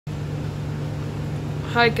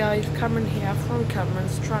Hi guys, Cameron here from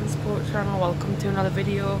Cameron's Transport Channel. Welcome to another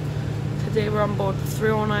video. Today we're on board the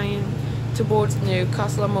 309 towards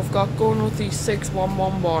Newcastle and we've got going with the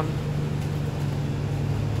 6111.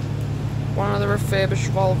 One of the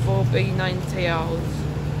refurbished Volvo B9TLs.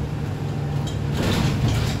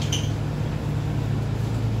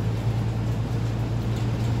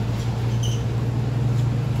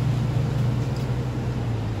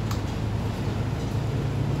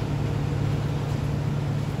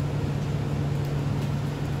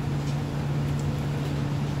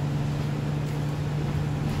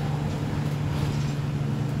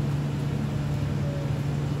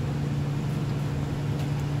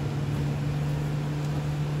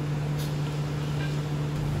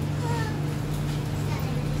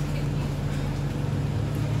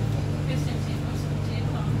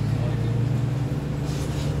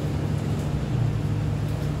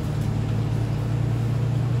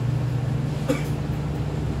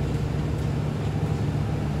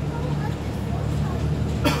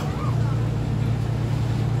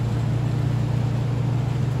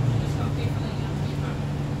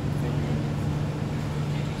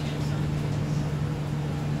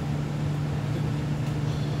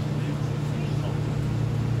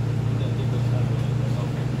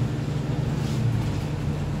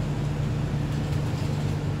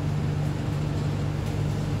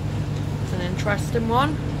 Interesting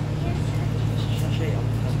one.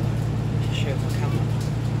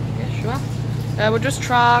 Yeah, sure. We're just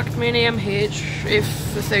tracked main AMH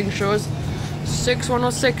if the thing shows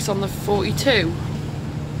 6106 on the 42.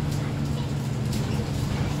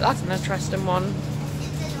 That's an interesting one.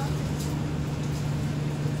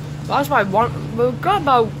 That's why we've got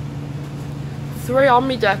about 3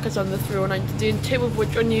 omnideckers on the 309 today, and 2 of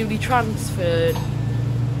which are newly transferred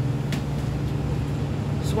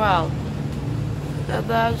as well.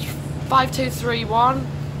 There's 5231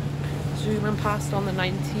 zooming past on the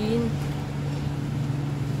 19.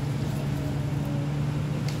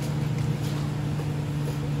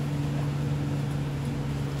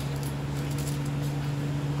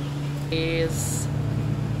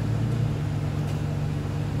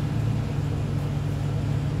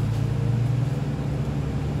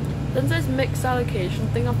 Then there's mixed allocation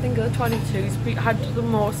thing. I think the 22s had the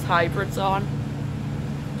most hybrids on.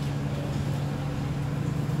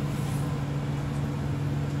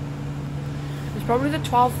 Probably the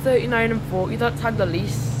 12, 39 and 40 that's had the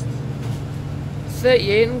least.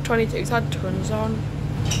 38 and 22's had tons on.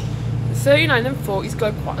 The 39 and 40's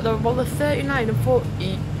got quite, well the 39 and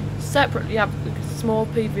 40 separately have a small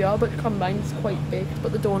PVR but combined is quite big,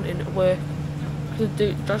 but they don't interwork. They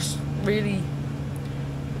do just really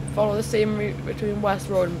follow the same route between West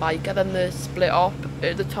Road and Bike, and then they split up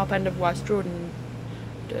at the top end of West Road and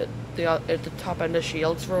at the top end of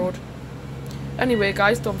Shields Road. Anyway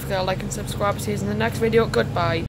guys, don't forget to like and subscribe. See you in the next video. Goodbye.